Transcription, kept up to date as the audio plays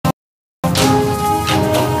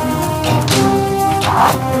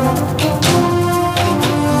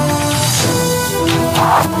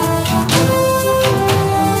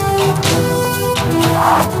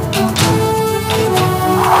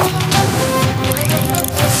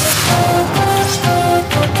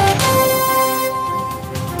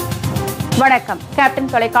வணக்கம். கேப்டன்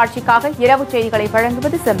தொலைக்காட்சிக்காக இரவு செய்திகளை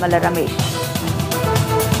வழங்குவது செம்மல்ல ரமேஷ்.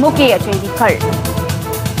 முக்கிய செய்திகள்.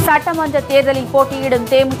 சட்டமன்ற தேர்தலில் போட்டியிடும்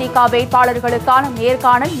தேமுதிக வேட்பாளர்களுக்கான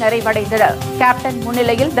நேர்காணல் நிறைவடைந்தது. கேப்டன்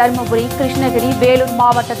முன்னிலையில் தருமபுரி, கிருஷ்ணகிரி, வேலூர்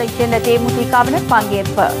மாவட்டத்தைச் சேர்ந்த தேமுதிகவினர்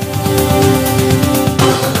பங்கேற்பு.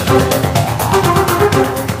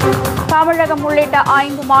 தமிழகம் உள்ளிட்ட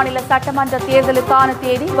 5 மாநில சட்டமன்ற தேர்தலுக்கான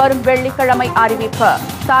தேதி வரும் வெள்ளிக்கிழமை அறிவிப்பு.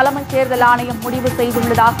 தலைமை தேர்தல் ஆணையம் முடிவு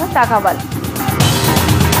செய்துள்ளதாக தகவல்.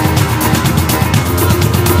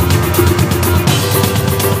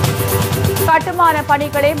 கட்டுமான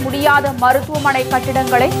பணிகளே முடியாத மருத்துவமனை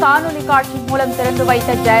கட்டிடங்களை காணொலி காட்சி மூலம் திறந்து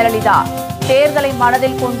வைத்த ஜெயலலிதா. தேர்தலை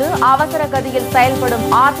மனதில் கொண்டு அவசர கதியில் செயல்படும்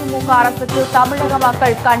அதிமுக அரசுக்கு தமிழக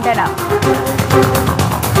மக்கள் கண்டனம்.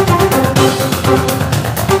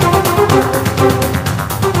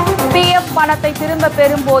 பிஎஃப் பணத்தை திரும்ப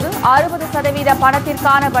பெறும்போது 60%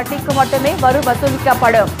 பணத்திற்கான வட்டிக்கு மட்டுமே வரி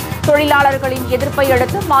வசூலிக்கப்படும். தொழிலாளர்களின் எதிர்ப்பை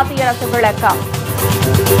அடுத்து மத்திய அரசு விளக்கம்.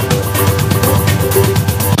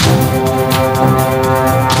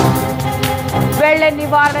 வெள்ள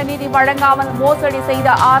நிவாரண நிதி வழங்காமல் மோசடி செய்த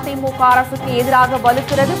அதிமுக அரசுக்கு எதிராக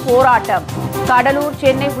வலுக்கிறது போராட்டம். கடலூர்,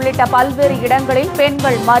 சென்னை உள்ளிட்ட பல்வேறு இடங்களில்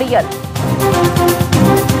பெண்கள் மறியல்.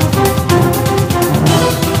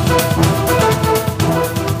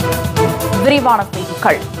 விரிவான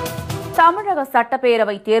செய்திகள். தமிழக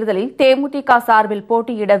சட்டப்பேரவை தேர்தலில் தேமுதிக சார்பில்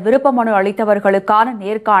போட்டியிட விருப்ப மனு அளித்தவர்களுக்கான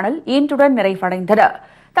நேர்காணல் இன்றுடன் நிறைவடைந்தது.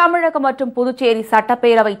 தமிழகம் மற்றும் புதுச்சேரி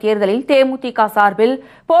சட்டப்பேரவை தேர்தலில் தேமுதிக சார்பில்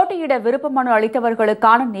போட்டியிட விருப்ப மனு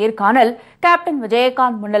அளித்தவர்களுக்கான நேர்காணல் கேப்டன்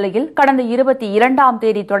விஜயகாந்த் முன்னிலையில் கடந்த 22ஆம்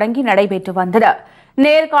தேதி தொடங்கி நடைபெற்று வந்தது.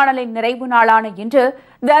 நேர்காணலின் நிறைவு நாளான இன்று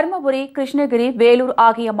தருமபுரி, கிருஷ்ணகிரி, வேலூர்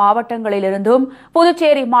ஆகிய மாவட்டங்களிலிருந்தும்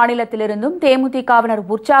புதுச்சேரி மாநிலத்திலிருந்தும் தேமுதிகவினர்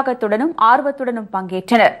உற்சாகத்துடனும் ஆர்வத்துடனும்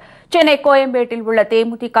பங்கேற்றனர். சென்னை கோயம்பேட்டில் உள்ள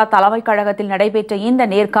தேமுதிக தலைமைக் கழகத்தில் நடைபெற்ற இந்த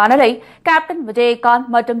நேர்காணலை கேப்டன் விஜயகாந்த்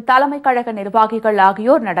மற்றும் தலைமைக் கழக நிர்வாகிகள்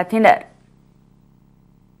ஆகியோர் நடத்தினர்.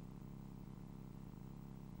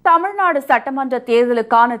 தமிழ்நாடு சட்டமன்ற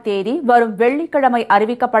தேர்தலுக்கான தேதி வரும் வெள்ளிக்கிழமை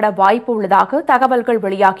அறிவிக்கப்பட வாய்ப்பு உள்ளதாக தகவல்கள்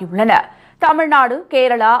வெளியாகியுள்ளன. தமிழ்நாடு,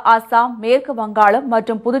 கேரளா, அசாம், மேற்கு வங்காளம்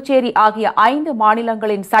மற்றும் புதுச்சேரி ஆகிய 5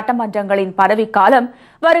 மாநிலங்களின் சட்டமன்றங்களின் பதவிக்காலம்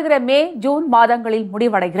வருகிற மே, ஜூன் மாதங்களில்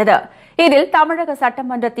முடிவடைகிறது. இதில் தமிழக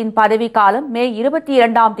சட்டமன்றத்தின் பதவிக்காலம் மே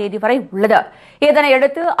 22ஆம் தேதி வரை உள்ளது.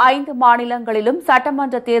 இதனையடுத்து 5 மாநிலங்களிலும்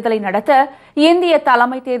சட்டமன்ற தேர்தலை நடத்த இந்திய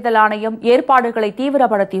தலைமை தேர்தல் ஆணையம் ஏற்பாடுகளை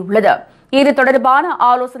தீவிரப்படுத்தியுள்ளது. இது தொடர்பான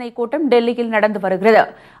ஆலோசனைக் கூட்டம் டெல்லியில் நடந்து வருகிறது.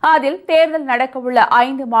 அதில் தேர்தல் நடக்கவுள்ள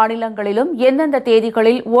 5 மாநிலங்களிலும் எந்தெந்த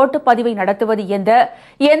தேதிகளில் ஓட்டுப்பதிவை நடத்துவது,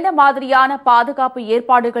 எந்த மாதிரியான பாதுகாப்பு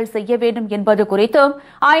ஏற்பாடுகள் செய்ய வேண்டும் என்பது குறித்தும்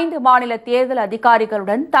 5 மாநில தேர்தல்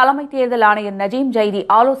அதிகாரிகளுடன் தலைமை தேர்தல் ஆணையர் நஜீம் ஜைதி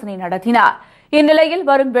ஆலோசனை நடத்தினார். இந்நிலையில்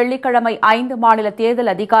வரும் வெள்ளிக்கிழமை 5 மாநில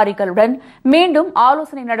தேர்தல் அதிகாரிகளுடன் மீண்டும்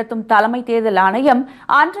ஆலோசனை நடத்தும் தலைமை தேர்தல் ஆணையம்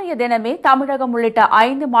அன்றைய தினமே தமிழகம் உள்ளிட்ட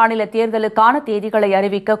 5 மாநில தேர்தலுக்கான தேதிகளை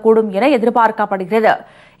அறிவிக்கக்கூடும் என எதிர்பார்க்கப்படுகிறது.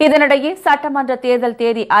 இதனிடையே சட்டமன்ற தேர்தல்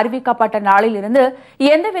தேதி அறிவிக்கப்பட்ட நாளிலிருந்து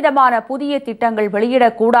எந்தவிதமான புதிய திட்டங்கள்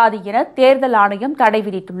வெளியிடக்கூடாது என தேர்தல் ஆணையம் தடை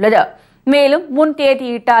விதித்துள்ளது. மேலும் முன்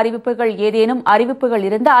தேதியிட்ட அறிவிப்புகள்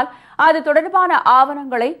இருந்தால் அது தொடர்பான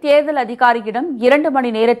ஆவணங்களை தேர்தல் அதிகாரியிடம் 2 மணி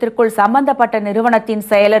நேரத்திற்குள் சம்பந்தப்பட்ட நிறுவனத்தின்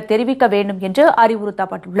செயலர் தெரிவிக்க வேண்டும் என்று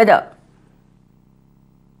அறிவுறுத்தப்பட்டுள்ளது.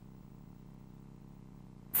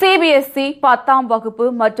 சிபிஎஸ்இ 10ஆம் வகுப்பு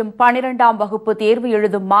மற்றும் 12ஆம் வகுப்பு தேர்வு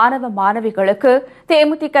எழுதும் மாணவ மாணவிகளுக்கு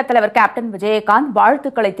தேமுதிக தலைவர் கேப்டன் விஜயகாந்த்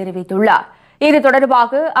வாழ்த்துக்களை தெரிவித்துள்ளார். இது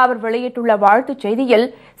தொடர்பாக அவர் வெளியிட்டுள்ள வாழ்த்துச் செய்தியில்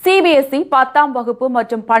சிபிஎஸ்இ 10ஆம் வகுப்பு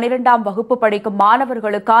மற்றும் 12ஆம் வகுப்பு படிக்கும்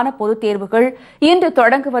மாணவர்களுக்கான பொதுத் தேர்வுகள் இன்று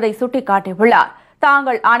தொடங்குவதை சுட்டிக்காட்டியுள்ளார்.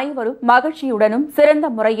 தாங்கள் அனைவரும் மகிழ்ச்சியுடனும் சிறந்த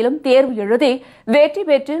முறையிலும் தேர்வு எழுதி வெற்றி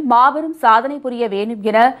பெற்று மாபெரும் சாதனை புரிய வேண்டும்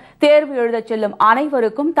என தேர்வு எழுதச் செல்லும்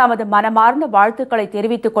அனைவருக்கும் தமது மனமார்ந்த வாழ்த்துக்களை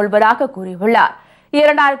தெரிவித்துக் கொள்வதாக கூறியுள்ளார்.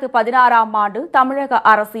 2016ஆம் ஆண்டு தமிழக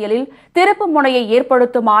அரசியலில் திருப்பு முனையை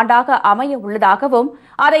ஏற்படுத்தும் ஆண்டாக அமைய உள்ளதாகவும்,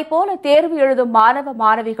 அதைப்போல தேர்வு எழுதும் மாணவ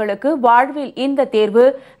மாணவிகளுக்கு வாழ்வில் இந்த தேர்வு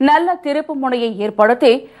நல்ல திருப்பு முனையை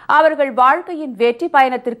ஏற்படுத்தி அவர்கள் வாழ்க்கையின் வெற்றி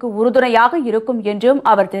பயணத்திற்கு உறுதுணையாக இருக்கும் என்றும்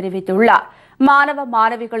அவர் தெரிவித்துள்ளார். மாணவ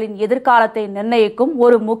மாணவிகளின் எதிர்காலத்தை நிர்ணயிக்கும்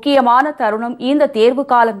ஒரு முக்கியமான தருணம் இந்த தேர்வு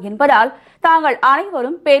காலம் என்பதால் தாங்கள்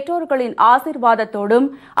அனைவரும் பெற்றோர்களின் ஆசீர்வாதத்தோடும்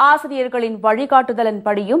ஆசிரியர்களின்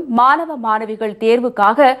வழிகாட்டுதலின்படியும் மாணவ மாணவிகள்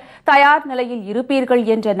தேர்வுக்காக தயார் நிலையில் இருப்பீர்கள்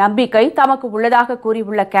என்ற நம்பிக்கை தமக்கு உள்ளதாக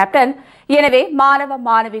கூறியுள்ள கேப்டன், எனவே மாணவ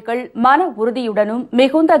மாணவிகள் மன உறுதியுடனும்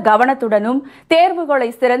மிகுந்த கவனத்துடனும்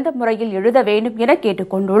தேர்வுகளை சிறந்த முறையில் எழுத வேண்டும் என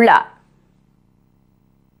கேட்டுக் கொண்டுள்ளார்.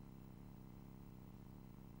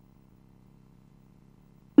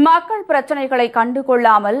 மக்கள் பிரச்சினைகளை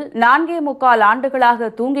கண்டுகொள்ளாமல் 4.25 ஆண்டுகளாக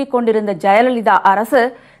தூங்கிக் கொண்டிருந்த ஜெயலலிதா அரசு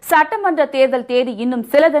சட்டமன்ற தேர்தல் தேதி இன்னும்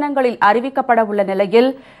சில தினங்களில் அறிவிக்கப்பட உள்ள நிலையில்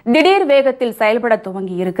திடீர் வேகத்தில் செயல்பட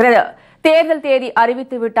துவங்கியிருக்கிறது. தேர்தல் தேதி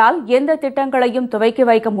அறிவித்துவிட்டால் எந்த திட்டங்களையும் துவக்கி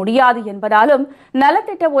வைக்க முடியாது என்பதாலும்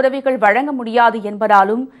நலத்திட்ட உதவிகள் வழங்க முடியாது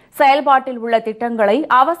என்பதாலும் செயல்பாட்டில் உள்ள திட்டங்களை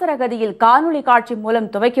அவசர கதியில் காணொலி காட்சி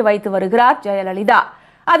மூலம் துவக்கி வைத்து வருகிறார் ஜெயலலிதா.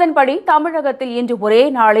 அதன்படி தமிழகத்தில் இன்று ஒரே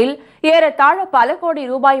நாளில் ஏறத்தாழ பல கோடி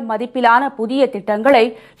ரூபாய் மதிப்பிலான புதிய திட்டங்களை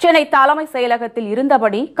சென்னை தலைமை செயலகத்தில்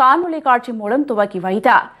இருந்தபடி காணொலி காட்சி மூலம் துவக்கி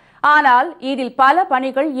வைத்தார். ஆனால் இதில் பல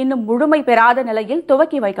பணிகள் இன்னும் முழுமை பெறாத நிலையில்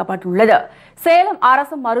துவக்கி வைக்கப்பட்டுள்ளது. சேலம்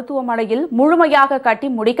அரசு மருத்துவமனையில் முழுமையாக கட்டி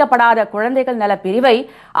முடிக்கப்படாத குழந்தைகள் நல பிரிவை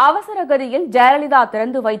அவசர கதியில் ஜெயலலிதா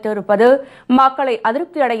திறந்து வைத்திருப்பது மக்களை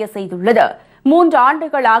அதிருப்தியடைய செய்துள்ளது. 3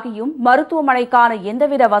 ஆண்டுகள் ஆகியும் மருத்துவமனைக்கான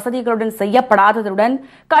எந்தவித வசதிகளுடன் செய்யப்படாததுடன்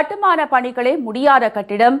கட்டுமான பணிகளே முடியாத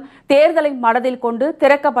கட்டிடம் தேர்தலை மனதில் கொண்டு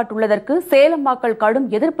திறக்கப்பட்டுள்ளதற்கு சேலம் மக்கள் கடும்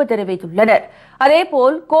எதிர்ப்பு தெரிவித்துள்ளனர்.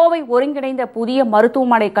 அதேபோல் கோவை ஒருங்கிணைந்த புதிய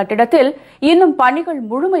மருத்துவமனை கட்டிடத்தில் இன்னும் பணிகள்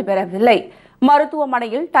முழுமை பெறவில்லை.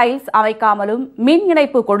 மருத்துவமனையில் டைல்ஸ் அமைக்காமலும் மின்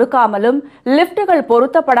இணைப்பு கொடுக்காமலும் லிப்டுகள்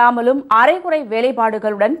பொருத்தப்படாமலும் அரைகுறை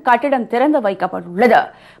வேலைப்பாடுகளுடன் கட்டிடம் திறந்து வைக்கப்பட்டுள்ளது.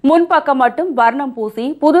 முன்பக்கம் மட்டும் வர்ணம் பூசி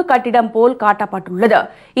புது கட்டிடம் போல் காட்டப்பட்டுள்ளது.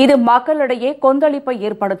 இது மக்களிடையே கொந்தளிப்பை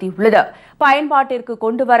ஏற்படுத்தியுள்ளது. பயன்பாட்டிற்கு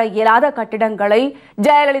கொண்டுவர இயலாத கட்டிடங்களை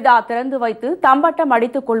ஜெயலலிதா திறந்து வைத்து தம்பட்டம்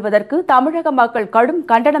அடித்துக் கொள்வதற்கு தமிழக மக்கள் கடும்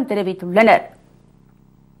கண்டனம் தெரிவித்துள்ளனர்.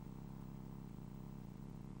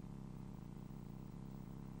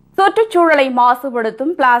 சுற்றுச்சூழலை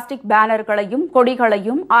மாசுபடுத்தும் பிளாஸ்டிக் பேனர்களையும்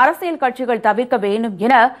கொடிகளையும் அரசியல் கட்சிகள் தவிர்க்க வேண்டும்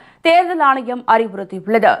என தேர்தல் ஆணையம்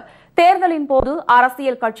அறிவுறுத்தியுள்ளது. தேர்தலின் போது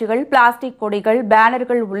அரசியல் கட்சிகள் பிளாஸ்டிக் கொடிகள்,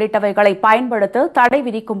 பேனர்கள் உள்ளிட்டவைகளை பயன்படுத்த தடை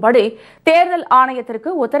விதிக்கும்படி தேர்தல்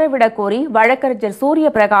ஆணையத்திற்கு உத்தரவிடக் கோரி வழக்கறிஞர் சூரிய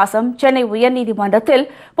பிரகாசம் சென்னை உயர்நீதிமன்றத்தில்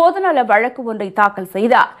பொதுநல வழக்கு ஒன்றை தாக்கல்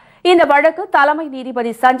செய்தார். இந்த வழக்கு தலைமை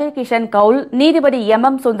நீதிபதி சஞ்சய் கிஷன் கவுல், நீதிபதி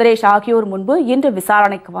MM சுந்தரேஷ் ஆகியோர் முன்பு இன்று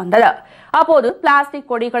விசாரணைக்கு வந்தது. அப்போது பிளாஸ்டிக்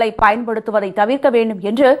கொடிகளை பயன்படுத்துவதை தவிர்க்க வேண்டும்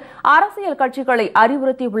என்று அரசியல் கட்சிகளை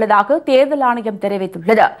அறிவுறுத்தியுள்ளதாக தேர்தல் ஆணையம்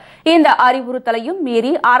தெரிவித்துள்ளது. இந்த அறிவுறுத்தலையும்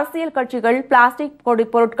மீறி அரசியல் கட்சிகள் பிளாஸ்டிக் கொடி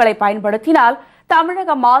பொருட்களை பயன்படுத்தினால்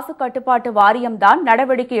தமிழக மாசு கட்டுப்பாட்டு வாரியம்தான்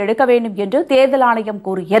நடவடிக்கை எடுக்க வேண்டும் என்று தேர்தல் ஆணையம்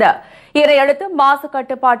கூறியது. இதையடுத்து மாசு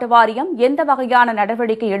கட்டுப்பாட்டு வாரியம் எந்த வகையான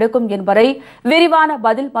நடவடிக்கை எடுக்கும் என்பதை விரிவான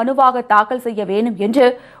பதில் மனுவாக தாக்கல் செய்ய வேண்டும் என்று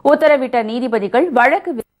உத்தரவிட்ட நீதிபதிகள்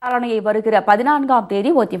வழக்கு விசாரணையை வருகிற 14ஆம்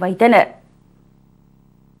தேதி ஒத்திவைத்தனர்.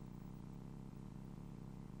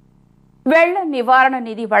 வெள்ள நிவாரண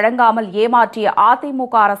நிதி வழங்காமல் ஏமாற்றிய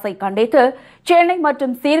அதிமுக அரசை கண்டித்து சென்னை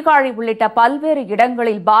மற்றும் சீர்காழி உள்ளிட்ட பல்வேறு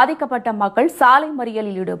இடங்களில் பாதிக்கப்பட்ட மக்கள் சாலை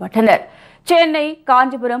மறியலில் ஈடுபட்டனர். சென்னை,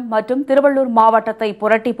 காஞ்சிபுரம் மற்றும் திருவள்ளூர் மாவட்டத்தை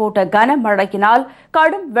புரட்டி போட்ட கனமழையினால்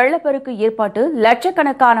கடும் வெள்ளப்பெருக்கு ஏற்பட்டு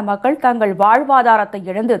லட்சக்கணக்கான மக்கள் தங்கள் வாழ்வாதாரத்தை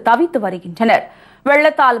இழந்து தவித்து வருகின்றனர்.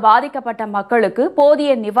 வெள்ளத்தால் பாதிக்கப்பட்ட மக்களுக்கு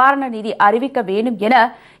போதிய நிவாரண நிதி அறிவிக்க வேண்டும் என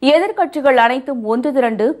எதிர்க்கட்சிகள் அனைத்தும் ஒன்று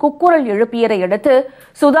திரண்டு கூக்குரல் எழுப்பியதை அடுத்து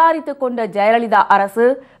சுதாரித்துக் கொண்ட ஜெயலலிதா அரசு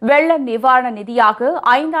வெள்ள நிவாரண நிதியாக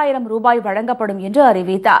 5000 ரூபாய் வழங்கப்படும் என்று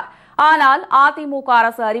அறிவித்தார். ஆனால் அதிமுக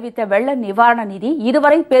அரசு அறிவித்த வெள்ள நிவாரண நிதி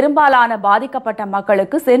இதுவரை பெரும்பாலான பாதிக்கப்பட்ட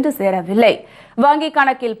மக்களுக்கு சென்று சேரவில்லை. வங்கிக்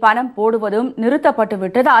கணக்கில் பணம் போடுவதும் நிறுத்தப்பட்டு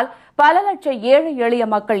விட்டதால் பல லட்சம் ஏழை எளிய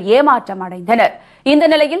மக்கள் ஏமாற்றம் அடைந்தனர். இந்த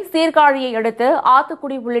நிலையில் சீர்காழியை அடுத்து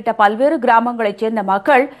ஆத்துக்குடி உள்ளிட்ட பல்வேறு கிராமங்களைச் சேர்ந்த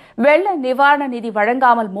மக்கள் வெள்ள நிவாரண நிதி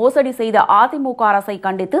வழங்காமல் மோசடி செய்த அதிமுக அரசை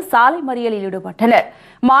கண்டித்து சாலை மறியலில் ஈடுபட்டனர்.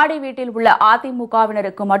 மாடி வீட்டில் உள்ள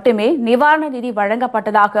அதிமுகவினருக்கு மட்டுமே நிவாரண நிதி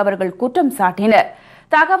வழங்கப்பட்டதாக அவர்கள் குற்றம் சாட்டினர்.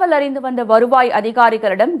 தகவல் அறிந்து வந்த வருவாய்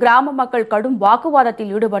அதிகாரிகளிடம் கிராம மக்கள் கடும் வாக்குவாதத்தில்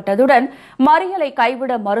ஈடுபட்டதுடன் மறியலை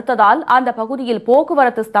கைவிட மறுத்ததால் அந்த பகுதியில்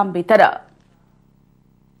போக்குவரத்து ஸ்தம்பித்தது.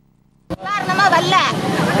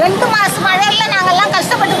 2 மாசம் மழையில நாங்கெல்லாம்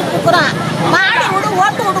கஷ்டப்பட்டு இருக்கிறோம். மாடி வீடு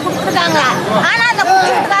ஓட்டு வீடு கொடுத்துருக்காங்க. ஆனா அந்த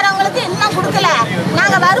வீட்டுக்காரவங்களுக்கு இன்னும் கொடுக்கல.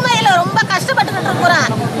 நாங்க வறுமையில ரொம்ப கஷ்டப்பட்டுக்கிட்டு இருக்கிறோம்.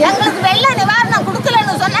 எங்களுக்கு வெள்ள நிவாரணம்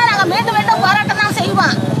கொடுக்கலன்னு சொன்னா நாங்க மீண்டும் மீண்டும் போராட்டம் தான்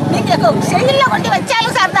செய்வோம். நீங்க செயல்ல கொண்டு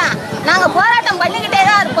வச்சாலும் சார் தான் நாங்க போராட்டம் பண்ணிக்கிட்டே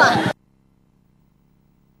தான் இருப்போம்.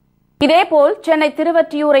 இதேபோல் சென்னை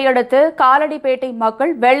திருவொற்றியூரை அடுத்து காலடிப்பேட்டை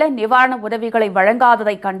மக்கள் வெள்ள நிவாரண உதவிகளை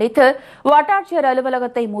வழங்காததை கண்டித்து வட்டாட்சியர்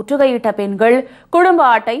அலுவலகத்தை முற்றுகையிட்ட பெண்கள் குடும்ப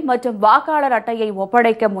அட்டை மற்றும் வாக்காளர் அட்டையை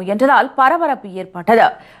ஒப்படைக்க முயன்றதால் பரபரப்பு ஏற்பட்டது.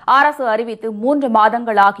 அரசு அறிவித்து 3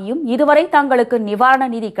 மாதங்களாகியும் இதுவரை தங்களுக்கு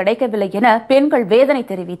நிவாரண நிதி கிடைக்கவில்லை என பெண்கள் வேதனை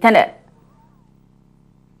தெரிவித்தனர்.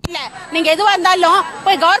 நீங்க எதுவா இருந்தாலும்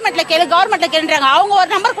போய் கவர்மெண்ட்ல கேளுன்றாங்க. அவங்க ஒரு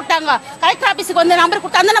நம்பர் கொடுத்தாங்க, கலெக்டர் ஆபீஸுக்கு வந்து நம்பர்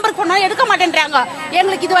கொடுத்து அந்த நம்பர் போனா எடுக்க மாட்டேன்றாங்க.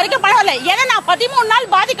 எங்களுக்கு இது வரைக்கும் பணம் இல்லை. ஏன்னா நான் 13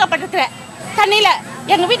 நாள் பாதிக்கப்பட்டிருக்கிறேன் தண்ணியில.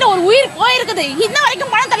 எங்க வீட்டுல ஒரு உயிர் போயிருக்குது. இன்ன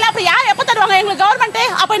வரைக்கும் பணம் தரல. அப்ப யார் எப்ப தருவாங்க எங்களுக்கு கவர்மெண்ட்?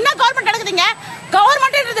 அப்ப என்ன கவர்மெண்ட் நடக்குதுங்க?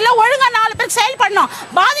 கவர்மெண்ட்ன்றதுல ஒழுங்கா 4 பேர் செயல்படணும்.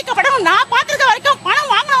 பாதிக்கப்பட்டவங்க நான் பார்த்திருக்க வரைக்கும்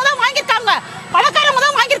பணம் வாங்கினவங்க தான் வாங்கியிருக்காங்க, பணக்காரங்க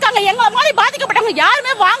தான் வாங்கியிருக்காங்க. எங்களை மாதிரி பாதிக்கப்பட்டவங்க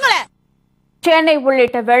யாருமே வாங்கல. சென்னை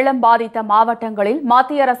உள்ளிட்ட வெள்ளம் பாதித்த மாவட்டங்களில்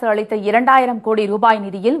மத்திய அரசு அளித்த 2000 கோடி ரூபாய்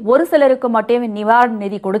நிதியில் ஒரு சிலருக்கு மட்டுமே நிவாரண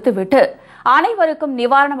நிதி கொடுத்துவிட்டு அனைவருக்கும்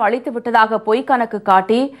நிவாரணம் அளித்து விட்டதாக பொய்க்கணக்கு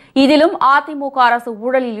காட்டி இதிலும் அதிமுக அரசு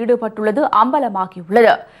ஊழலில் ஈடுபட்டுள்ளது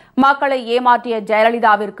அம்பலமாகியுள்ளது. மக்களை ஏமாற்றிய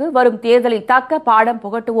ஜெயலலிதாவிற்கு வரும் தேர்தலில் தக்க பாடம்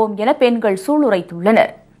புகட்டுவோம் என பெண்கள்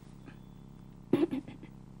சூளுரைத்துள்ளனர்.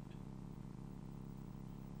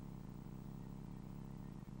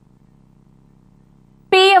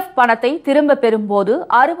 PF பணத்தை திரும்ப பெறும்போது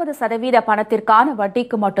 60% பணத்திற்கான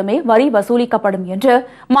வட்டிக்கு மட்டுமே வரி வசூலிக்கப்படும் என்று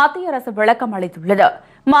மத்திய அரசு விளக்கம் அளித்துள்ளது.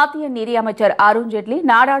 மத்திய நிதியமைச்சர் அருண்ஜேட்லி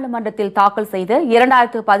நாடாளுமன்றத்தில் தாக்கல் செய்த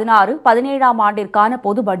 2016-17 ஆண்டிற்கான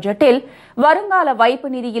பொது பட்ஜெட்டில் வருங்கால வைப்பு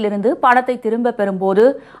நிதியிலிருந்து பணத்தை திரும்ப பெறும்போது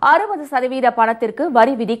 60% பணத்திற்கு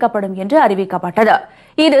வரி விதிக்கப்படும் என்று அறிவிக்கப்பட்டது.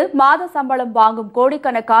 இது மாத சம்பளம் வாங்கும்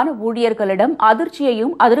கோடிக்கணக்கான ஊழியர்களிடம்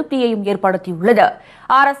அதிர்ச்சியையும் அதிருப்தியையும் ஏற்படுத்தியுள்ளது.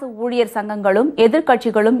 அரசு ஊழியர் சங்கங்களும்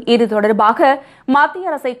எதிர்க்கட்சிகளும் இது தொடர்பாக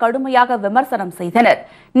மத்திய அரசை கடுமையாக விமர்சனம் செய்தனர்.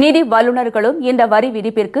 நிதி வல்லுநர்களும் இந்த வரி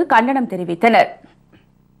விதிப்பிற்கு கண்டனம் தெரிவித்தனர்.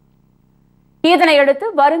 இதனையடுத்து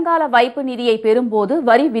வருங்கால வைப்பு நிதியை பெறும்போது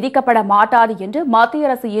வரி விதிக்கப்பட மாட்டாது என்று மத்திய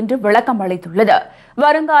அரசு இன்று விளக்கம் அளித்துள்ளது.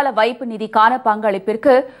 வருங்கால வைப்பு நிதிக்கான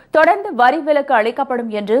பங்களிப்பிற்கு தொடர்ந்து வரி விலக்கு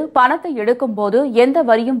அளிக்கப்படும் என்று பணத்தை எடுக்கும்போது எந்த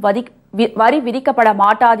வரியும் வரி விதிக்கப்பட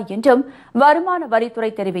மாட்டாது என்றும் வருமான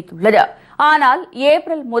வரித்துறை தெரிவித்துள்ளது. ஆனால்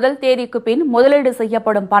ஏப்ரல் 1 தேதிக்கு பின் முதலீடு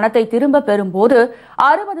செய்யப்படும் பணத்தை திரும்ப பெறும்போது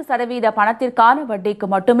 60% பணத்திற்கான வட்டிக்கு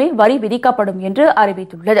மட்டுமே வரி விதிக்கப்படும் என்று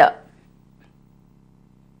அறிவித்துள்ளது.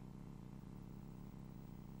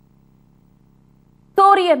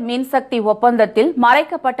 சூரிய மின்சக்தி ஒப்பந்தத்தில்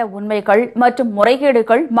மறைக்கப்பட்ட உண்மைகள் மற்றும்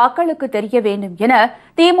முறைகேடுகள் மக்களுக்கு தெரிய வேண்டும் என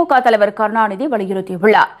திமுக தலைவர் கருணாநிதி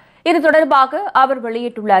வலியுறுத்தியுள்ளார். இது தொடர்பாக அவர்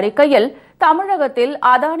வெளியிட்டுள்ள அறிக்கையில் தமிழகத்தில்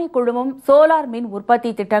அதானி குழுமம் சோலார் மின்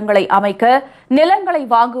உற்பத்தி திட்டங்களை அமைக்க நிலங்களை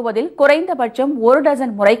வாங்குவதில் குறைந்தபட்சம் 1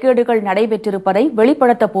 டஜன் முறைகேடுகள் நடைபெற்றிருப்பதை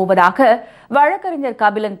வெளிப்படுத்தப் போவதாக வழக்கறிஞர்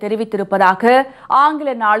கபிலன் தெரிவித்திருப்பதாக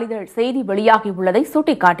ஆங்கில நாளிதழ் செய்தி வெளியாகியுள்ளதை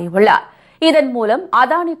சுட்டிக்காட்டியுள்ளார். இதன் மூலம்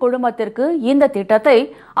அதானி குழுமத்திற்கு இந்த திட்டத்தை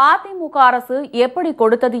அதிமுக அரசு எப்படி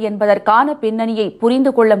கொடுத்தது என்பதற்கான பின்னணியை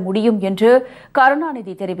புரிந்து கொள்ள முடியும் என்று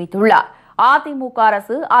கருணாநிதி தெரிவித்துள்ளார். அதிமுக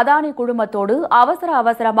அரசு அதானி குழுமத்தோடு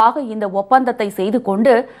அவசரமாக இந்த ஒப்பந்தத்தை செய்து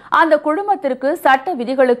கொண்டு அந்த குழுமத்திற்கு சட்ட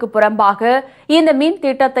விதிகளுக்கு புறம்பாக இந்த மின்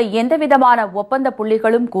திட்டத்தை எந்தவிதமான ஒப்பந்த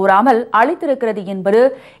புள்ளிகளும் கூறாமல் அளித்திருக்கிறது என்பது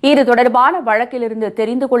இது தொடர்பான வழக்கிலிருந்து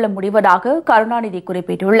தெரிந்து கொள்ள முடிவதாக கருணாநிதி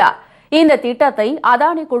குறிப்பிட்டுள்ளார். இந்த திட்டத்தை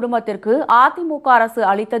அதானி குழுமத்திற்கு அதிமுக அரசு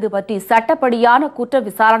அளித்தது பற்றி சட்டப்படியான குற்ற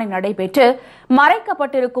விசாரணை நடைபெற்று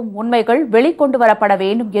மறைக்கப்பட்டிருக்கும் உண்மைகள் வெளிக்கொண்டு வரப்பட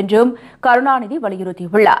வேண்டும் என்றும் கருணாநிதி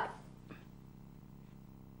வலியுறுத்தியுள்ளார்.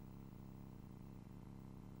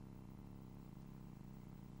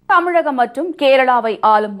 தமிழகம் மற்றும் கேரளாவை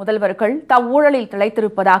ஆளும் முதல்வர்கள் தம் ஊழலில்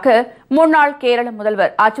திளைத்திருப்பதாக முன்னாள் கேரள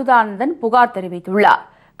முதல்வர் அச்சுதானந்தன் புகார் தெரிவித்துள்ளார்.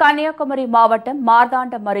 கன்னியாகுமரி மாவட்டம்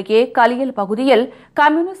மார்த்தாண்டம் அருகே கலியல் பகுதியில்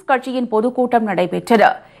கம்யூனிஸ்ட் கட்சியின் பொதுக்கூட்டம் நடைபெற்றது.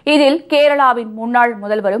 இதில் கேரளாவின் முன்னாள்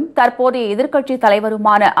முதல்வரும் தற்போதைய எதிர்க்கட்சித்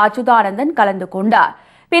தலைவருமான அச்சுதானந்தன் கலந்து கொண்டார்.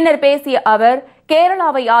 பின்னர் பேசிய அவர்,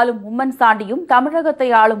 கேரளாவை ஆளும் உம்மன் சாண்டியும் தமிழகத்தை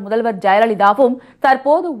ஆளும் முதல்வர் ஜெயலலிதாவும்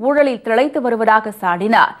தற்போது ஊழலில் திளைத்து வருவதாக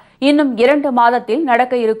சாடினார். இன்னும் 2 மாதத்தில்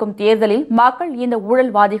நடக்க இருக்கும் தேர்தலில் மக்கள் இந்த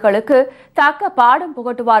ஊழல்வாதிகளுக்கு தக்க பாடம்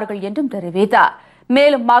புகட்டுவார்கள் என்றும் தெரிவித்தார்.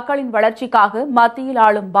 மேலும் மக்களின் வளர்ச்சிக்காக மத்தியில்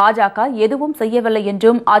ஆளும் பாஜக எதுவும் செய்யவில்லை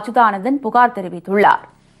என்றும் அச்சுதானந்தன் புகார் தெரிவித்துள்ளார்.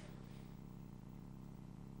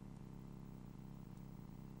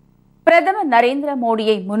 பிரதமர் நரேந்திர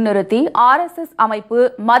மோடியை முன்னிறுத்தி RSS அமைப்பு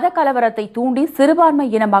மத கலவரத்தை தூண்டி சிறுபான்மை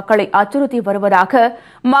இன மக்களை அச்சுறுத்தி வருவதாக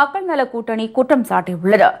மக்கள் நல கூட்டணி குற்றம்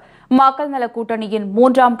சாட்டியுள்ளது. மக்கள் நல கூட்டணியின்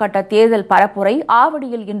 3ஆம் கட்ட தேர்தல் பரப்புரை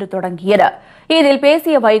ஆவடியில் இன்று தொடங்கியது. இதில்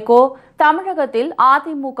பேசிய வைகோ, தமிழகத்தில்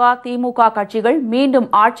அதிமுக, திமுக கட்சிகள் மீண்டும்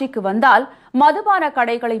ஆட்சிக்கு வந்தால் மதுபான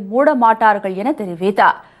கடைகளை மூட மாட்டார்கள் என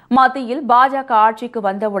தெரிவித்தார். மத்தியில் பாஜக ஆட்சிக்கு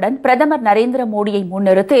வந்தவுடன் பிரதமர் நரேந்திர மோடியை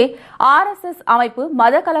முன்னிறுத்தி RSS அமைப்பு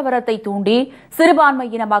மத கலவரத்தை தூண்டி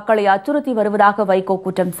சிறுபான்மையின மக்களை அச்சுறுத்தி வருவதாக வைகோ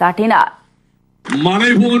குற்றம் சாட்டினார்.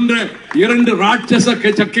 மலை போன்ற 2 ராட்சச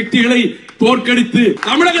கட்சிகளை தோற்கடித்து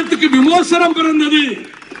தமிழகத்துக்கு விமோசனம் பிறந்தது.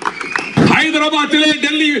 ஹைதராபாத்திலே,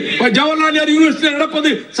 டெல்லி ஜவஹர்லால் நேரு யூனிவர்சிட்டியில் நடப்பது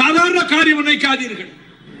சாதாரண காரியம் நினைக்காதீர்கள்.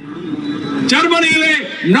 ஜெர்மனியிலே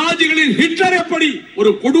நாஜிகளின் ஹிட்லர் எப்படி ஒரு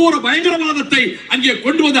கொடூர பயங்கரவாதத்தை அங்கே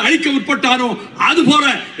கொண்டு வந்து அழிக்க உட்பட்டானோ அதுபோல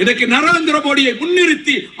இதற்கு நரேந்திர மோடியை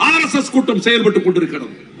முன்னிறுத்தி RSS கூட்டம் செயல்பட்டுக் கொண்டிருக்கிறது.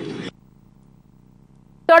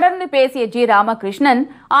 தொடர்ந்து பேசிய ஜி ராமகிருஷ்ணன்,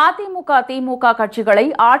 அதிமுக திமுக கட்சிகளை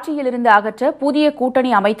ஆட்சியிலிருந்து அகற்ற புதிய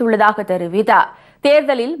கூட்டணி அமைத்துள்ளதாக தெரிவித்தார்.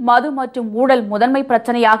 தேர்தலில் மது மற்றும் ஊழல் முதன்மை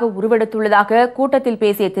பிரச்சனையாக உருவெடுத்துள்ளதாக கூட்டத்தில்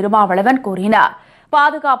பேசிய திருமாவளவன் கூறினார்.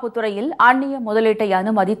 பாதுகாப்புத் துறையில் அந்நிய முதலீட்டை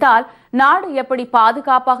அனுமதித்தால் நாடு எப்படி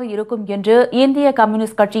பாதுகாப்பாக இருக்கும் என்று இந்திய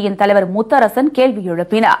கம்யூனிஸ்ட் கட்சியின் தலைவர் முத்தரசன் கேள்வி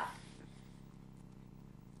எழுப்பினார்.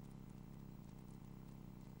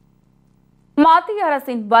 மத்திய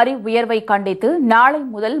அரசின் வரி உயர்வை கண்டித்து நாளை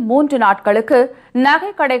முதல் 3 நாட்களுக்கு நகை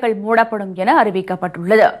கடைகள் மூடப்படும் என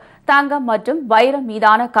அறிவிக்கப்பட்டுள்ளது. தங்கம் மற்றும் வைரம்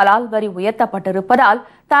மீதான கலால் வரி உயர்த்தப்பட்டிருப்பதால்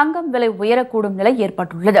தங்கம் விலை உயரக்கூடும் நிலை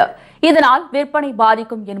ஏற்பட்டுள்ளது. இதனால் விற்பனை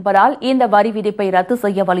பாதிக்கும் என்பதால் இந்த வரி விதிப்பை ரத்து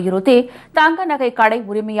செய்ய வலியுறுத்தி தங்க நகை கடை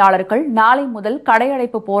உரிமையாளர்கள் நாளை முதல்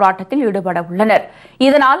கடையடைப்பு போராட்டத்தில் ஈடுபட உள்ளனர்.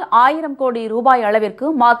 இதனால் 1000 கோடி ரூபாய் அளவிற்கு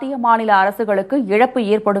மத்திய மாநில அரசுகளுக்கு இழப்பு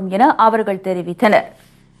ஏற்படும் என அவர்கள் தெரிவித்தனர்.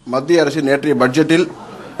 மத்திய அரசு நேற்றைய பட்ஜெட்டில்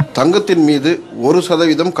தங்கத்தின் மீது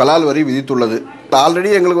 1% கலால் வரி விதித்துள்ளது. ஆல்ரெடி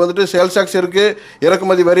எங்களுக்கு வந்துட்டு சேல்ஸ் டாக்ஸ் இருக்கு,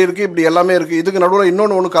 இறக்குமதி வரி இருக்கு, இப்படி எல்லாமே இருக்கு. இதுக்கு நடுவில்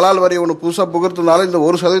இன்னொன்று கலால் வரி புதுசாக புகுறதுனால இந்த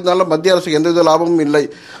 1% மத்திய அரசுக்கு எந்தவித லாபமும் இல்லை.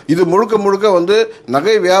 இது முழுக்க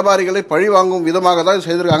நகை வியாபாரிகளை பழி வாங்கும் விதமாக தான்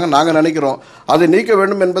செய்திருக்காங்க நாங்கள் நினைக்கிறோம். அதை நீக்க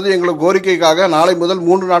வேண்டும் என்பது எங்களுக்கு கோரிக்கைக்காக நாளை முதல்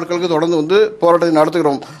 3 நாட்களுக்கு தொடர்ந்து போராட்டத்தை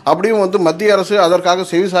நடத்துகிறோம். அப்படியும் மத்திய அரசு அதற்காக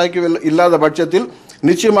செவி சாய்க்க இல்லாத பட்சத்தில்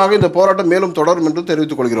நிச்சயமாக இந்த போராட்டம் மேலும் தொடரும் என்று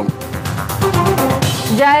தெரிவித்துக் கொள்கிறோம்.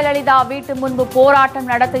 ஜெயலலிதா வீட்டு முன்பு போராட்டம்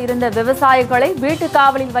நடத்த இருந்த விவசாயிகளை வீட்டு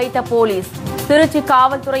காவலில் வைத்த போலீஸ். திருச்சி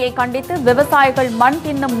காவல்துறையை கண்டித்து விவசாயிகள் மண்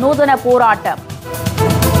தின்னும் நூதன போராட்டம்.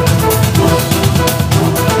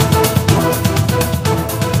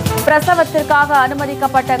 பிரசவத்திற்காக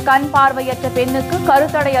அனுமதிக்கப்பட்ட கண் பார்வையற்ற பெண்ணுக்கு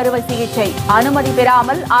கருத்தடை அறுவை சிகிச்சை. அனுமதி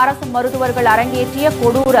பெறாமல் அரசு மருத்துவர்கள் அரங்கேற்றிய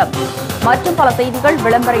கொடூரம். மற்றும் பல செய்திகள்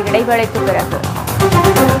விளம்பர இடைவேளைக்கு பிறகு.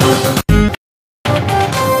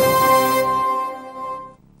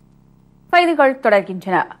 செய்திகள்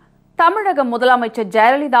தொடர்கின்றன. தமிழக முதலமைச்சர்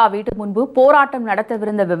ஜெயலலிதா வீட்டு முன்பு போராட்டம்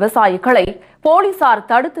நடத்தவிருந்த விவசாயிகளை போலீசார்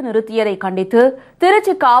தடுத்து நிறுத்தியதை கண்டித்து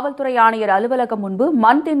திருச்சி காவல்துறை ஆணையர் அலுவலகம் முன்பு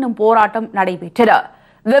மண் தின்னும் போராட்டம் நடைபெற்றது.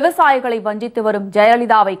 விவசாயிகளை வஞ்சித்து வரும்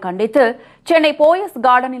ஜெயலலிதாவை கண்டித்து சென்னை போயஸ்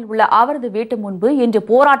கார்டனில் உள்ள அவரது வீட்டு முன்பு இன்று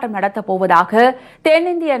போராட்டம் நடத்தப் போவதாக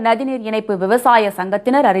தென்னிந்திய நதிநீர் இணைப்பு விவசாய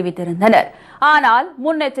சங்கத்தினர் அறிவித்திருந்தனர். ஆனால்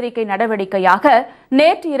முன்னெச்சரிக்கை நடவடிக்கையாக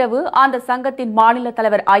நேற்று இரவு அந்த சங்கத்தின் மாநில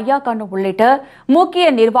தலைவர் ஐயா கண்ணு உள்ளிட்ட முக்கிய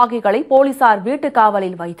நிர்வாகிகளை போலீசார் வீட்டு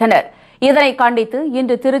காவலில் வைத்தனர். இதனை கண்டித்து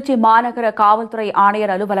இன்று திருச்சி மாநகர காவல்துறை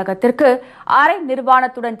ஆணையர் அலுவலகத்திற்கு அரை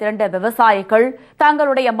நிர்வாணத்துடன் திரண்ட விவசாயிகள்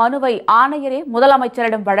தங்களுடைய மனுவை ஆணையரே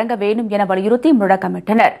முதலமைச்சரிடம் வழங்க வேண்டும் என வலியுறுத்தி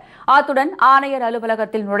முழக்கமிட்டனர். அத்துடன் ஆணையர்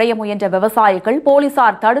அலுவலகத்தில் நுழைய முயன்ற விவசாயிகள்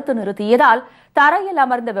போலீசார் தடுத்து நிறுத்தியதால் தரையில்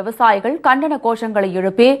அமர்ந்த விவசாயிகள் கண்டன கோஷங்களை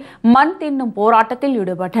எழுப்பி மண் தின்னும் போராட்டத்தில்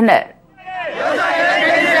ஈடுபட்டனர்.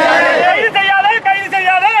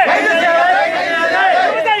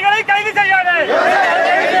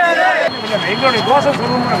 எங்களுடைய தோஷம்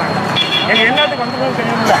சொல்லுவோம். எங்க எல்லாத்துக்கும் வந்து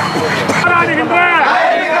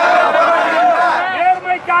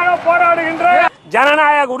நேர்மைக்காக போராடுகின்ற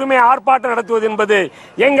ஜனநாயக உரிமை ஆர்ப்பாட்டம் நடத்துவது என்பது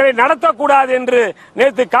எங்களை நடத்தக்கூடாது என்று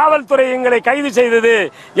நேற்று காவல்துறை எங்களை கைது செய்தது.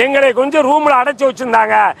 எங்களை கொஞ்சம் ரூம்ல அடைச்சு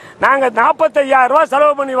வச்சிருந்தாங்க. நாங்க 45,000 ரூபாய்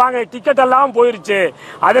செலவு பண்ணி வாங்க டிக்கெட் எல்லாம் போயிருச்சு.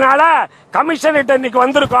 அதனால கமிஷன் கிட்ட இன்னைக்கு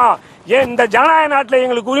வந்திருக்கோம். இந்த ஜனநாயக நாட்டில்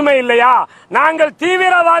எங்களுக்கு உரிமை இல்லையா? நாங்கள்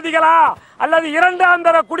தீவிரவாதிகளா அல்லது இரண்டாம்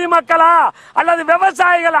தர குடிமக்களா அல்லது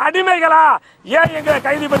விவசாயிகள் அடிமைகளா? ஏன் எங்களை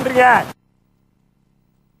கைது பண்றீங்க?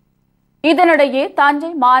 இதனிடையே தஞ்சை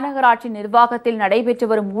மாநகராட்சி நிர்வாகத்தில் நடைபெற்று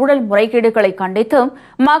வரும் ஊழல் முறைகேடுகளை கண்டித்தும்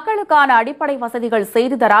மக்களுக்கான அடிப்படை வசதிகள்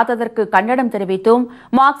செய்து தராததற்கு கண்டனம் தெரிவித்தும்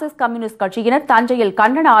மார்க்சிஸ்ட் கம்யூனிஸ்ட் கட்சியினர் தஞ்சையில்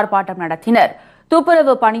கண்டன ஆர்ப்பாட்டம் நடத்தினர்.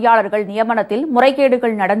 துப்புரவு பணியாளர்கள் நியமனத்தில்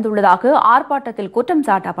முறைகேடுகள் நடந்துள்ளதாக ஆர்ப்பாட்டத்தில் குற்றம்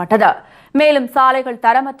சாட்டப்பட்டது. மேலும் சாலைகள்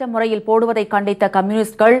தரமற்ற முறையில் போடுவதை கண்டித்த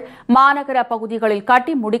கம்யூனிஸ்ட்கள் மாநகர பகுதிகளில்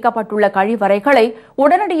கட்டி முடிக்கப்பட்டுள்ள கழிவறைகளை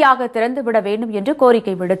உடனடியாக திறந்துவிட வேண்டும் என்று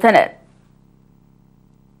கோரிக்கை விடுத்தனர்.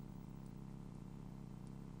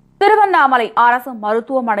 திருவண்ணாமலை அரசு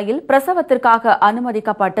மருத்துவமனையில் பிரசவத்திற்காக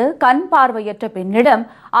அனுமதிக்கப்பட்டு கண் பார்வையற்ற பெண்ணிடம்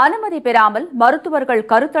அனுமதி பெறாமல் மருத்துவர்கள்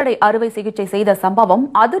கருத்தடை அறுவை சிகிச்சை செய்த சம்பவம்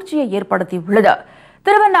அதிர்ச்சியை ஏற்படுத்தியுள்ளது.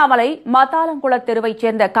 திருவண்ணாமலை மத்தாலங்குளத் தெருவைச்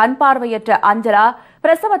சேர்ந்த கண் பார்வையற்ற அஞ்சலா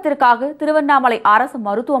பிரசவத்திற்காக திருவண்ணாமலை அரசு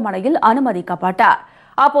மருத்துவமனையில் அனுமதிக்கப்பட்டார்.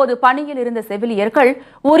 அப்போது பணியில் இருந்த செவிலியர்கள்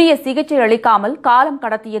உரிய சிகிச்சை அளிக்காமல் காலம்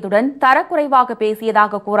கடத்தியதுடன் தரக்குறைவாக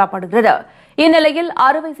பேசியதாக கூறப்படுகிறது. இந்நிலையில்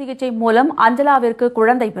அறுவை சிகிச்சை மூலம் அஞ்சலாவிற்கு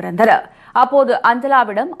குழந்தை பிறந்தது. அப்போது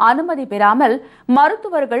அஞ்சலாவிடம் அனுமதி பெறாமல்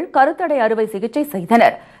மருத்துவர்கள் கருத்தடை அறுவை சிகிச்சை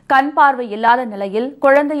செய்தனர். கண் பார்வை இல்லாத நிலையில்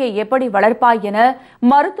குழந்தையை எப்படி வளர்ப்பாய் என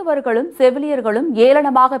மருத்துவர்களும் செவிலியர்களும்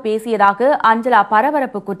ஏளனமாக பேசியதாக அஞ்சலா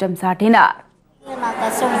பரபரப்பு குற்றம் சாட்டினார். நான்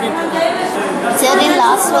கஷ்டப்பட்டு சரி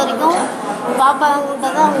லாஸ்ட் வரைக்கும் பாப்பா கிட்ட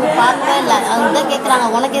தான் அவங்க பார்க்கவே இல்லை. அவங்க தான் கேட்குறாங்க,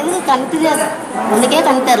 உனக்கு எதுக்கு கண் தெரியாது, உனக்கே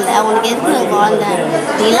கண் தெரில, உனக்கு எதுக்கு குழந்தை,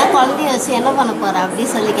 நீலாம் குழந்தைய வச்சு என்ன பண்ண போகிற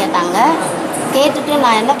அப்படின்னு சொல்லி கேட்டாங்க. கேட்டுட்டு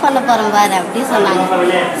நான் என்ன பண்ண போகிறேன் பாரு அப்படின்னு சொன்னாங்க.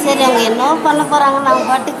 சரி அவங்க என்ன பண்ண போகிறாங்க, நாங்கள்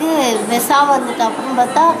பாட்டுக்கு பெசாமல் வந்துட்டு அப்புறம்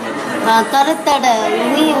பார்த்தா கருத்தடை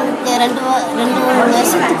இனி ரெண்டு 3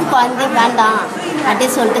 வருஷத்துக்கு குழந்தைய வேண்டாம்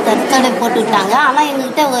அப்படின்னு சொல்லிட்டு கருத்தடை போட்டுவிட்டாங்க. ஆனால்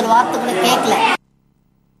எங்ககிட்ட ஒரு வார்த்தை கூட கேட்கல.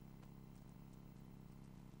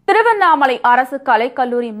 திருவண்ணாமலை அரசு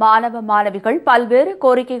கலைக்கல்லூரி மாணவ மாணவிகள் பல்வேறு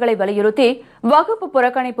கோரிக்கைகளை வலியுறுத்தி வகுப்பு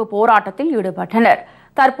புறக்கணிப்பு போராட்டத்தில் ஈடுபட்டனர்.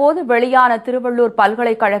 தற்போது வெளியான திருவள்ளூர்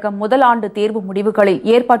பல்கலைக்கழகம் முதலாண்டு தேர்வு முடிவுகளில்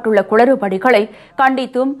ஏற்பட்டுள்ள குளறுபடிகளை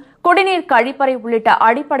கண்டித்தும் குடிநீர் கழிப்பறை உள்ளிட்ட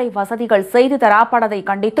அடிப்படை வசதிகள் செய்து தரப்படதை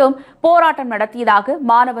கண்டித்தும் போராட்டம் நடத்தியதாக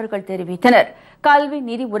மாணவர்கள் தெரிவித்தனர். கல்வி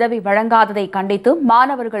நிதி உதவி வழங்காததை கண்டித்தும்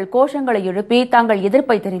மாணவர்கள் கோஷங்களை எழுப்பி தங்கள்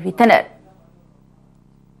எதிர்ப்பை தெரிவித்தனர்.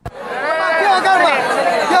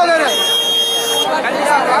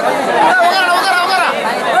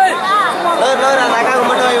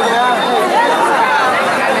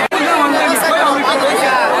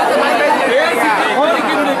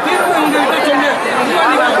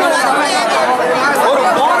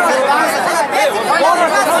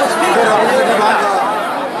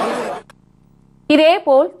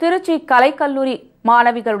 இதேபோல் திருச்சி கலைக்கல்லூரி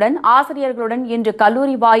மாணவிகளுடன் ஆசிரியர்களுடன் இன்று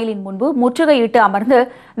கல்லூரி வாயிலின் முன்பு முற்றுகையிட்டு அமர்ந்து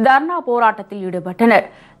தர்ணா போராட்டத்தில் ஈடுபட்டனர்.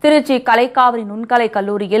 திருச்சி கலைக்காவிரி நுண்கலை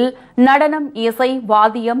கல்லூரியில் நடனம், இசை,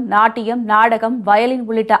 வாத்தியம், நாட்டியம், நாடகம், வயலின்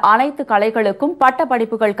உள்ளிட்ட அனைத்து கலைகளுக்கும்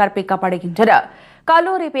பட்டப்படிப்புகள் கற்பிக்கப்படுகின்றன.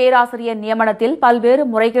 கல்லூரி பேராசிரியர் நியமனத்தில் பல்வேறு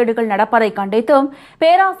முறைகேடுகள் நடப்பதை கண்டித்தும்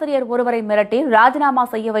பேராசிரியர் ஒருவரை மிரட்டி ராஜினாமா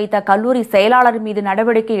செய்ய வைத்த கல்லூரி செயலாளர் மீது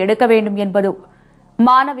நடவடிக்கை எடுக்க வேண்டும் என்பது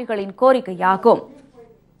மாணவிகளின் கோரிக்கையாகும்.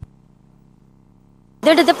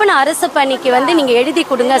 திடுதிப்புன்னு அரசு பணிக்கு நீங்க எழுதி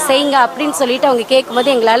கொடுங்க செய்யுங்க அப்படின்னு சொல்லிட்டு அவங்க கேட்கும்போது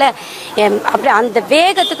எங்களால அப்படி அந்த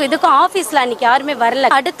வேகத்துக்கு இதுக்கும் ஆபீஸ்ல அன்னைக்கு யாருமே வரல.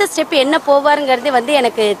 அடுத்த ஸ்டெப் என்ன போவாருங்கிறது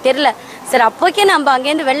எனக்கு தெரியல. சரி அப்போக்கே நம்ம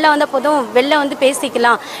அங்கேருந்து வெளில வந்த போதும் வெளில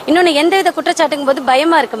பேசிக்கலாம். இன்னொன்று எந்த வித குற்றச்சாட்டுக்கும் போது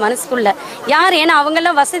பயமா இருக்கு மனசுக்குள்ள. யார் ஏன்னா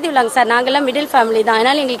அவங்கெல்லாம் வசதி உள்ளாங்க சார், நாங்கெல்லாம் மிடில் ஃபேமிலி தான்.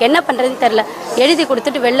 அதனால எங்களுக்கு என்ன பண்றதுன்னு தெரியல. எழுதி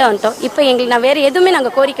கொடுத்துட்டு வெளில வந்துட்டோம். இப்போ எங்களுக்கு நான் வேற எதுவுமே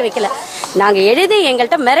நாங்கள் கோரிக்கை வைக்கல. நாங்கள் எழுதி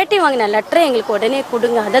எங்கள்கிட்ட மிரட்டி வாங்கின லெட்டரை எங்களுக்கு உடனே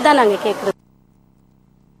கொடுங்க, அதை தான் நாங்கள் கேட்குறோம்.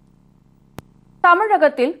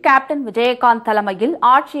 தமிழகத்தில் கேப்டன் விஜயகாந்த் தலைமையில்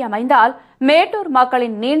ஆட்சி அமைந்தால் மேட்டூர்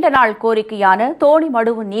மக்களின் நீண்ட நாள் கோரிக்கையான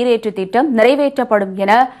தோணிமடுவு நீரேற்று திட்டம் நிறைவேற்றப்படும்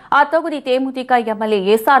என அத்தொகுதி தேமுதிக எம்எல்ஏ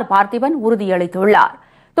எஸ்.ஆர். பார்த்திபன் உறுதியளித்துள்ளார்.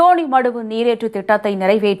 தோணிமடுவு நீரேற்று திட்டத்தை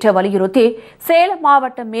நிறைவேற்ற வலியுறுத்தி சேலம்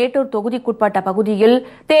மாவட்டம் மேட்டூர் தொகுதிக்குட்பட்ட பகுதியில்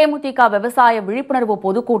தேமுதிக விவசாய விழிப்புணர்வு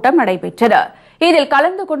பொதுக்கூட்டம் நடைபெற்றது. இதில்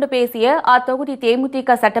கலந்து கொண்டு பேசிய அத்தொகுதி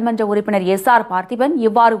தேமுதிக சட்டமன்ற உறுப்பினர் எஸ்.ஆர். பார்த்திபன்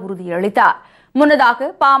இவ்வாறு உறுதியளித்தார். முன்னதாக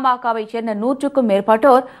பாமகவை சேர்ந்த 100க்கும்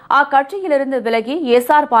மேற்பட்டோர் அக்கட்சியிலிருந்து விலகி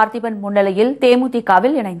எஸ்.ஆர். பார்த்திபன் முன்னிலையில்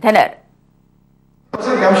தேமுதிகவில் இணைந்தனர்.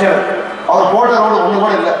 அவர் போட்ட ரோடு ஒண்ணு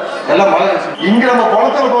கூட இல்ல, எல்லாம் மழை. இங்க நம்ம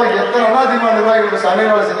குளத்துல போய் எத்தனை அதிகமான நிர்வாகிகளுக்கு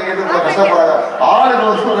சமையல் வேலை செஞ்சுக்கிட்டு கஷ்டப்படுறாங்க. ஆளுக்கு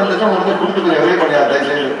 2 லட்சம் கொடுத்து எவ்வளவு பண்ணியா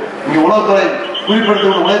தயவுசெய்து இங்க உளவுத்துறை குறிப்பிட்ட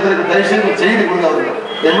உலகத்திற்கு தயவுசெய்து செய்தி கொடுங்க.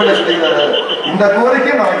 அவருக்கு எம்எல்ஏ சொல்லிக்கிறாரு. இந்த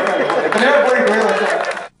கோரிக்கை நான் எத்தனையோ கோரிக்கை.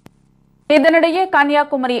 இதனிடையே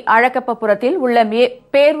கன்னியாகுமரி அழகப்பபுரத்தில் உள்ள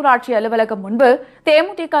பேரூராட்சி அலுவலகம் முன்பு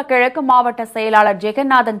தேமுதிக கிழக்கு மாவட்ட செயலாளர்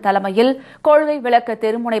ஜெகநாதன் தலைமையில் கொள்கை விளக்க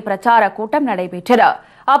தெருமுனை பிரச்சார கூட்டம் நடைபெற்றது.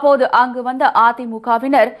 அப்போது அங்கு வந்த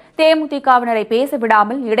அதிமுகவினர் தேமுதிகவினரை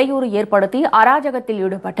பேசவிடாமல் இடையூறு ஏற்படுத்தி அராஜகத்தில்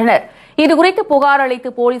ஈடுபட்டனர். இதுகுறித்து புகார்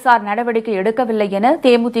அளித்து போலீசார் நடவடிக்கை எடுக்கவில்லை என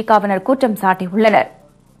தேமுதிகவினர் குற்றம் சாட்டியுள்ளனர்.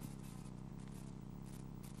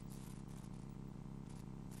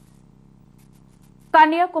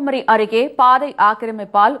 கன்னியாகுமரி அருகே பாதை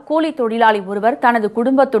ஆக்கிரமிப்பால் கூலி தொழிலாளி ஒருவர் தனது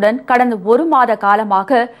குடும்பத்துடன் கடந்த 1 மாத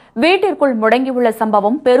காலமாக வீட்டிற்குள் முடங்கியுள்ள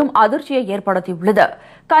சம்பவம் பெரும் அதிர்ச்சியை ஏற்படுத்தியுள்ளது.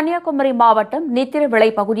 கன்னியாகுமரி மாவட்டம் நித்திரவிளை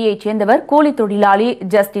பகுதியைச் சேர்ந்தவர் கூலி தொழிலாளி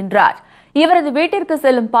ஜஸ்டின் ராஜ். இவரது வீட்டிற்கு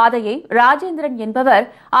செல்லும் பாதையை ராஜேந்திரன் என்பவர்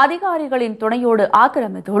அதிகாரிகளின் துணையோடு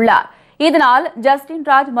ஆக்கிரமித்துள்ளார். இதனால் ஜஸ்டின்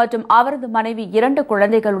ராஜ் மற்றும் அவரது மனைவி 2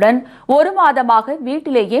 குழந்தைகளுடன் 1 மாதமாக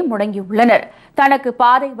வீட்டிலேயே முடங்கியுள்ளனர். தனக்கு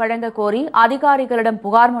பாதை வழங்க கோரி அதிகாரிகளிடம்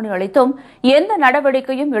புகார் மனு அளித்தும் எந்த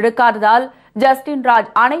நடவடிக்கையும் எடுக்காததால் ஜஸ்டின்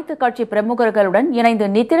ராஜ் அனைத்து கட்சி பிரமுகர்களுடன் இணைந்து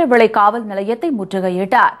நித்திரவிளை காவல் நிலையத்தை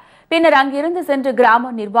முற்றுகையிட்டார். பின்னர் அங்கிருந்து சென்று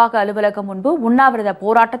கிராம நிர்வாக அலுவலகம் முன்பு உண்ணாவிரத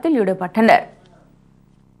போராட்டத்தில் ஈடுபட்டனர்.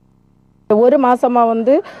 ஒரு மாசமா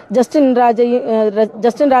வந்து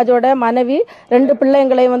ஜஸ்டின் ராஜோட மனைவி 2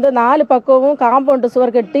 பிள்ளைங்களை வந்து 4 பக்கமும் காம்பவுண்ட்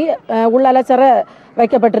சுவர் கட்டி உள்ளால சிறை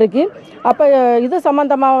வைக்கப்பட்டிருக்கு. அப்போ இது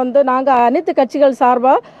சம்பந்தமாக வந்து நாங்கள் அனைத்து கட்சிகள்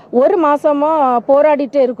சார்பாக ஒரு மாசமா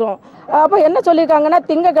போராடிட்டே இருக்கோம். அப்போ என்ன சொல்லியிருக்காங்கன்னா,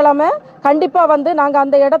 திங்கக்கிழமை கண்டிப்பாக வந்து நாங்கள்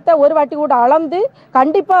அந்த இடத்த ஒரு வாட்டி கூட அளந்து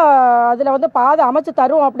கண்டிப்பாக அதில் வந்து பாதை அமைச்சு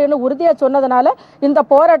தருவோம் அப்படின்னு உறுதியாக சொன்னதுனால இந்த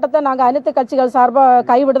போராட்டத்தை நாங்கள் அனைத்து கட்சிகள் சார்பாக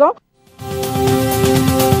கைவிடுதோம்.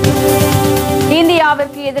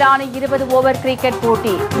 இந்தியாவிற்கு எதிரான 20 ஓவர் கிரிக்கெட்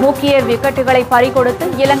போட்டி முக்கிய விக்கெட்டுகளை பறிகொடுத்து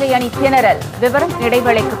இலங்கை அணி திணறல். விவரம்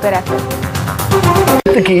இடைவேளைக்கு பிறகு.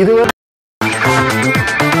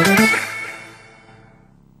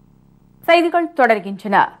 செய்திகள்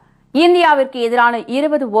தொடர்கின்றன. இந்தியாவிற்கு எதிரான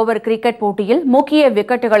 20 ஓவர் கிரிக்கெட் போட்டியில் முக்கிய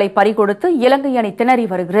விக்கெட்டுகளை பறிகொடுத்து இலங்கை அணி திணறி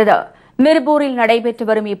வருகிறது. மிர்பூரில் நடைபெற்று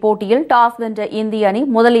வரும் இப்போட்டியில் டாஸ் வென்ற இந்திய அணி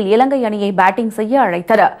முதலில் இலங்கை அணியை பேட்டிங் செய்ய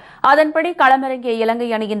அழைத்தது. அதன்படி களமிறங்கிய இலங்கை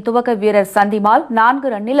அணியின் துவக்க வீரர் சந்திமால்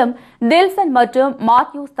 4 ரன்னிலும், தில்சன் மற்றும்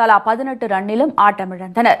மாத்யூஸ் தலா 18 ரன்னிலும்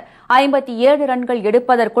ஆட்டமிழந்தனர். 57 ரன்கள்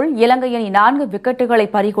எடுப்பதற்குள் இலங்கை அணி 4 விக்கெட்டுகளை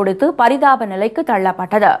பறிகொடுத்து பரிதாப நிலைக்கு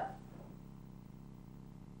தள்ளப்பட்டது.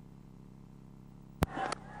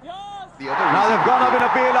 Now they've gone up in a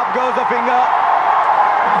field, up goes the finger.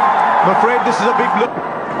 I'm afraid this is a big look.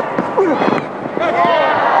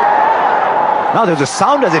 Now there's a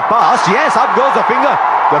sound as it passed. Yes, up goes the finger.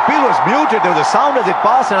 The field was muted. There was a sound as it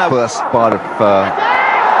passed. And first part of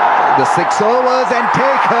the 6 overs and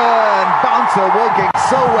taken. Bouncer working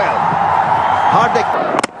so well. Hardik.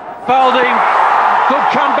 Folding. Good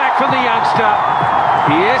comeback from the youngster.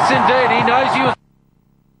 Yes, indeed. He knows you.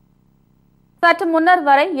 சற்று முன்னர்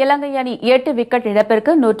வரை இலங்கை அணி 8 wicket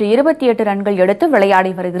இழப்பிற்கு 128 ரன்கள் எடுத்து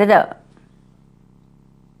விளையாடி வருகிறது.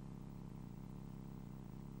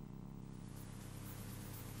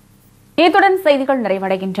 இத்துடன் செய்திகள்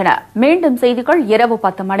நிறைவடைகின்றன. மீண்டும் செய்திகள் இரவு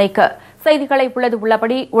 10 மணிக்கு. செய்திகளை உள்ளது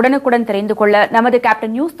உள்ளபடி உடனுக்குடன் தெரிந்து கொள்ள நமது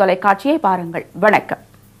கேப்டன் நியூஸ் தொலைக்காட்சியை பாருங்கள். வணக்கம்.